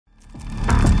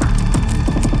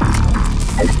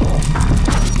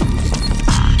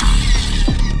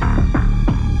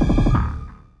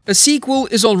A sequel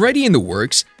is already in the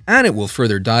works, and it will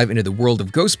further dive into the world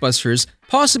of Ghostbusters,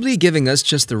 possibly giving us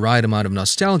just the right amount of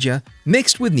nostalgia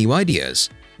mixed with new ideas.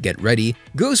 Get ready,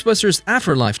 Ghostbusters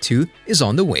Afterlife 2 is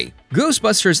on the way.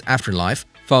 Ghostbusters Afterlife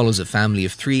follows a family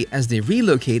of 3 as they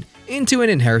relocate into an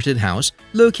inherited house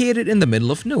located in the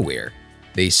middle of nowhere.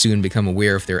 They soon become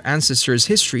aware of their ancestors'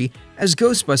 history as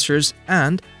Ghostbusters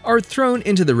and are thrown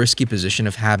into the risky position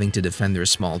of having to defend their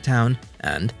small town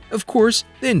and, of course,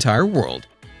 the entire world.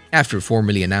 After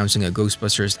formally announcing a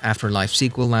Ghostbusters Afterlife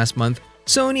sequel last month,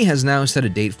 Sony has now set a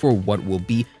date for what will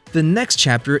be the next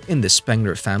chapter in the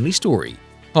Spengler family story.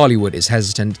 Hollywood is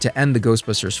hesitant to end the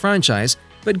Ghostbusters franchise,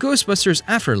 but Ghostbusters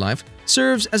Afterlife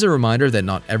serves as a reminder that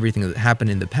not everything that happened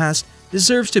in the past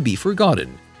deserves to be forgotten.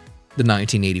 The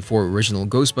 1984 original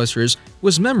Ghostbusters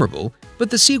was memorable, but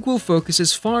the sequel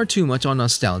focuses far too much on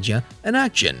nostalgia and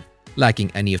action,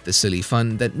 lacking any of the silly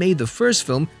fun that made the first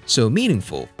film so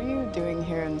meaningful. What are you doing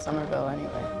here in Somerville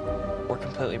anyway? We're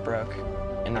completely broke,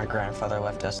 and our grandfather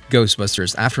left us.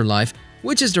 Ghostbusters Afterlife,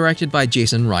 which is directed by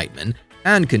Jason Reitman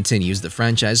and continues the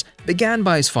franchise began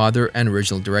by his father and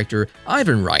original director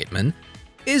Ivan Reitman,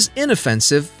 is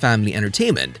inoffensive family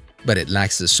entertainment, but it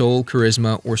lacks the soul,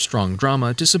 charisma, or strong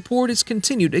drama to support its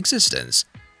continued existence.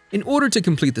 In order to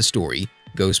complete the story,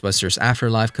 Ghostbusters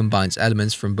Afterlife combines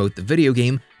elements from both the video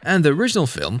game and the original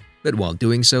film, but while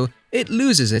doing so, it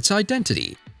loses its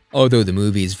identity. Although the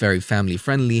movie is very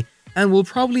family-friendly and will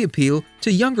probably appeal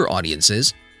to younger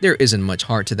audiences, there isn't much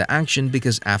heart to the action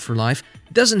because Afterlife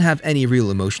doesn't have any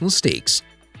real emotional stakes.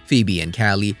 Phoebe and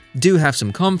Callie do have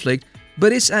some conflict,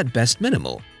 but it's at best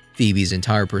minimal. Phoebe's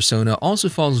entire persona also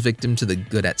falls victim to the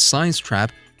good-at-science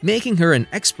trap, making her an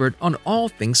expert on all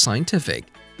things scientific,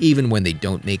 even when they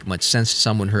don't make much sense to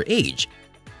someone her age.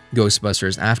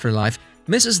 Ghostbusters Afterlife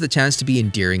misses the chance to be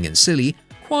endearing and silly,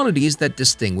 qualities that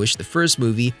distinguish the first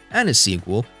movie and a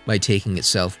sequel by taking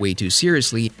itself way too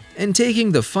seriously and taking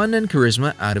the fun and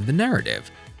charisma out of the narrative.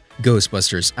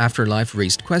 Ghostbusters Afterlife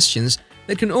raised questions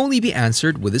that can only be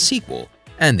answered with a sequel,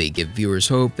 and they give viewers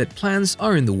hope that plans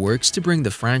are in the works to bring the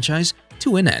franchise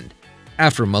to an end.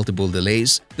 After multiple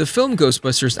delays, the film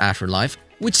Ghostbusters Afterlife,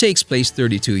 which takes place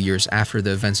 32 years after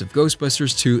the events of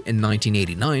Ghostbusters II in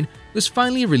 1989, was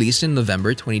finally released in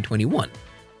November 2021.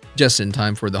 Just in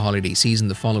time for the holiday season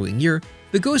the following year,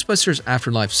 the Ghostbusters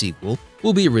Afterlife sequel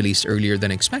will be released earlier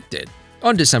than expected,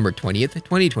 on December 20th,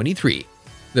 2023.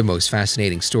 The most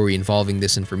fascinating story involving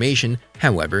this information,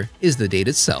 however, is the date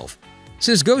itself.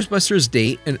 Since Ghostbusters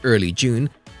Day in early June,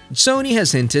 Sony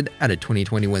has hinted at a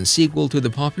 2021 sequel to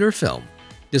the popular film.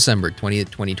 December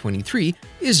 20th, 2023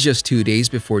 is just 2 days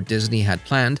before Disney had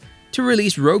planned to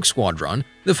release Rogue Squadron,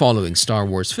 the following Star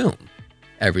Wars film.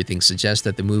 Everything suggests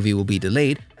that the movie will be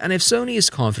delayed, and if Sony is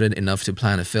confident enough to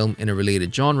plan a film in a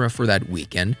related genre for that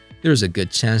weekend, there's a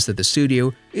good chance that the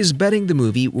studio is betting the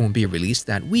movie won't be released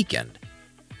that weekend.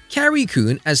 Carrie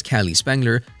Coon as Callie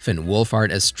Spengler, Finn Wolfhard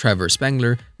as Trevor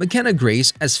Spengler, Mckenna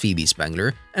Grace as Phoebe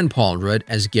Spengler, and Paul Rudd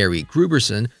as Gary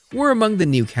Gruberson were among the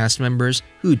new cast members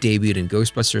who debuted in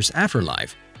Ghostbusters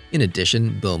Afterlife. In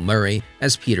addition, Bill Murray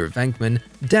as Peter Venkman,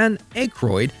 Dan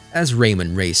Aykroyd as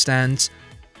Raymond Ray Stantz,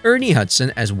 Ernie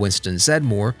Hudson as Winston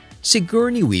Zedmore,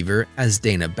 Sigourney Weaver as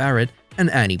Dana Barrett, and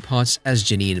Annie Potts as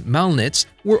Janine Malnitz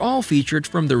were all featured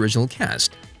from the original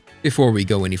cast. Before we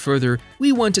go any further,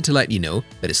 we wanted to let you know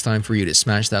that it's time for you to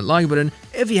smash that like button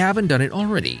if you haven't done it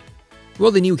already. While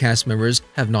the new cast members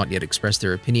have not yet expressed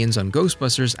their opinions on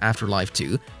Ghostbusters Afterlife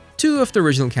 2, 2 of the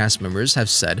original cast members have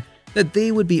said that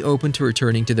they would be open to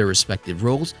returning to their respective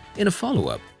roles in a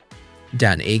follow-up.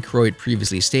 Dan Aykroyd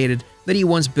previously stated that he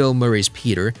wants Bill Murray's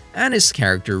Peter and his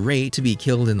character Ray to be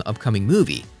killed in the upcoming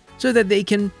movie, so that they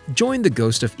can join the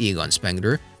ghost of Egon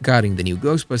Spengler guiding the new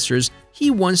Ghostbusters. He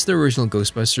wants the original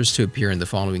Ghostbusters to appear in the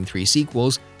following 3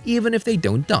 sequels, even if they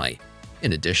don't die.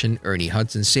 In addition, Ernie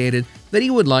Hudson stated that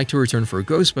he would like to return for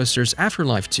Ghostbusters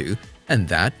Afterlife 2, and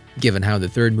that, given how the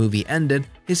third movie ended,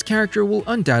 his character will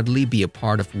undoubtedly be a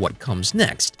part of what comes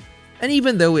next. And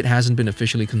even though it hasn't been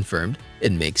officially confirmed,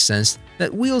 it makes sense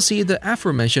that we'll see the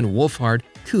aforementioned Wolfhard,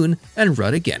 Coon, and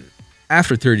Rudd again.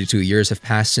 After 32 years have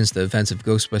passed since the events of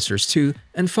Ghostbusters 2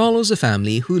 and follows a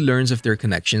family who learns of their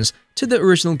connections to the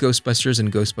original Ghostbusters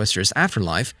and Ghostbusters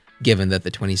Afterlife, given that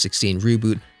the 2016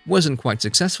 reboot wasn't quite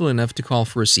successful enough to call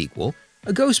for a sequel,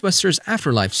 a Ghostbusters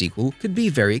Afterlife sequel could be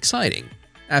very exciting.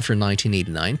 After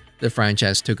 1989, the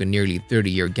franchise took a nearly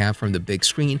 30-year gap from the big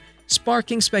screen,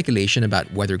 sparking speculation about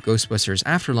whether Ghostbusters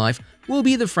Afterlife will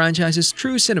be the franchise's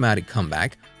true cinematic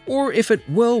comeback or if it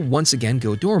will once again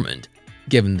go dormant.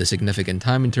 Given the significant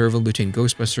time interval between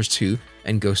Ghostbusters 2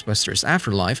 and Ghostbusters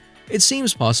Afterlife, it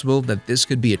seems possible that this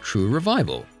could be a true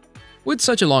revival. With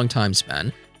such a long time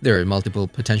span, there are multiple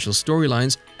potential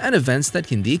storylines and events that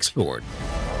can be explored.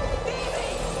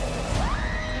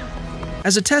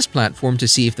 As a test platform to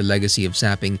see if the legacy of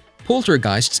zapping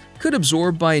poltergeists could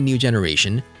absorb by a new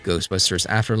generation, Ghostbusters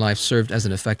Afterlife served as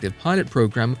an effective pilot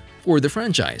program for the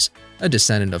franchise. A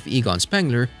descendant of Egon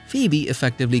Spengler, Phoebe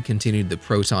effectively continued the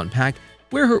proton pack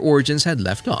where her origins had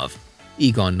left off.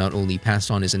 Egon not only passed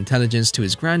on his intelligence to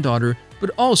his granddaughter, but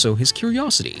also his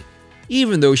curiosity.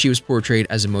 Even though she was portrayed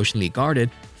as emotionally guarded,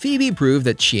 Phoebe proved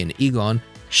that she and Egon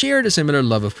shared a similar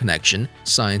love of connection,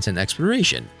 science, and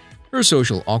exploration. Her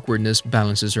social awkwardness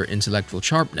balances her intellectual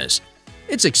sharpness.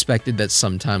 It's expected that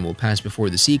some time will pass before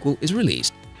the sequel is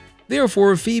released.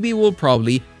 Therefore, Phoebe will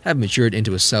probably have matured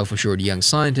into a self-assured young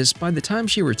scientist by the time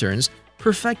she returns,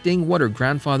 perfecting what her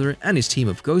grandfather and his team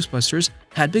of Ghostbusters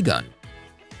had begun.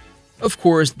 Of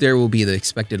course, there will be the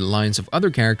expected alliance of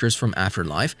other characters from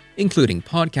Afterlife, including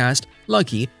Podcast,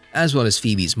 Lucky, as well as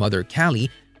Phoebe's mother Callie,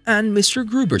 and Mr.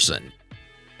 Gruberson.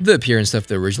 The appearance of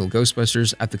the original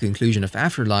Ghostbusters at the conclusion of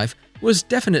Afterlife was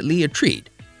definitely a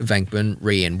treat. Venkman,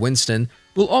 Ray, and Winston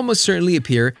will almost certainly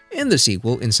appear in the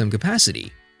sequel in some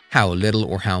capacity. How little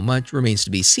or how much remains to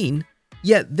be seen,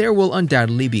 yet there will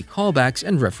undoubtedly be callbacks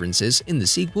and references in the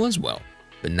sequel as well.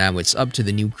 But now it's up to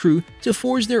the new crew to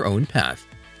forge their own path.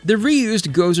 The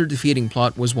reused Gozer defeating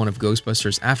plot was one of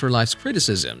Ghostbusters Afterlife's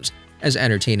criticisms. As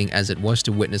entertaining as it was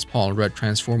to witness Paul Rudd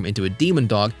transform into a demon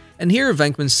dog and hear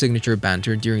Venkman's signature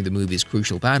banter during the movie's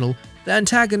crucial battle, the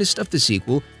antagonist of the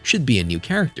sequel should be a new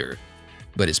character.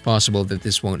 But it's possible that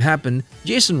this won't happen.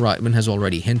 Jason Reitman has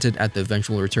already hinted at the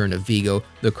eventual return of Vigo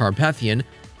the Carpathian,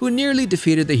 who nearly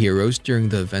defeated the heroes during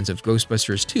the events of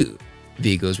Ghostbusters II.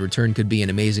 Vigo's return could be an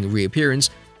amazing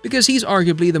reappearance because he's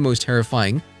arguably the most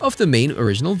terrifying of the main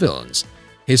original villains.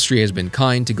 History has been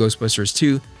kind to Ghostbusters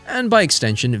 2 and by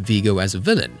extension Vigo as a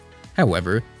villain.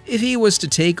 However, if he was to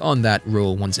take on that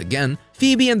role once again,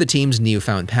 Phoebe and the team's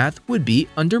newfound path would be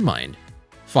undermined.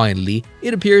 Finally,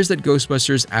 it appears that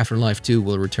Ghostbusters Afterlife 2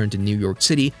 will return to New York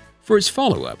City for its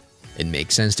follow-up. It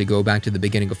makes sense to go back to the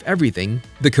beginning of everything.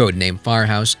 The codename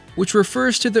Firehouse, which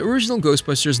refers to the original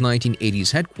Ghostbusters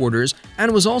 1980s headquarters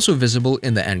and was also visible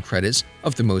in the end credits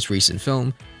of the most recent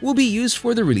film, will be used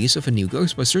for the release of a new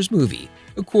Ghostbusters movie,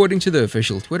 according to the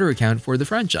official Twitter account for the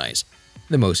franchise.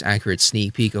 The most accurate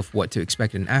sneak peek of what to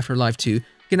expect in Afterlife 2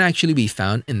 can actually be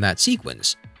found in that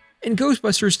sequence. In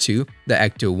Ghostbusters 2, the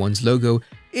Ecto-1's logo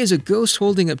is a ghost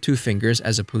holding up two fingers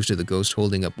as opposed to the ghost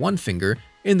holding up one finger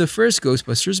in the first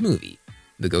Ghostbusters movie.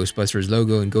 The Ghostbusters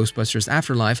logo in Ghostbusters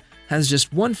Afterlife has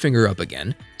just one finger up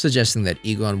again, suggesting that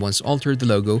Egon once altered the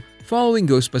logo following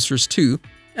Ghostbusters 2,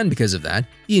 and because of that,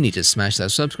 you need to smash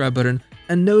that subscribe button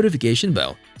and notification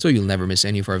bell so you'll never miss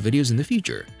any of our videos in the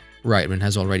future. Reitman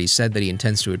has already said that he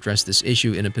intends to address this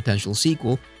issue in a potential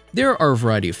sequel. There are a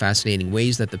variety of fascinating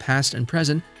ways that the past and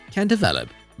present can develop,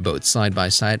 both side by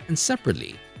side and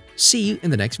separately. See you in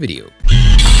the next video.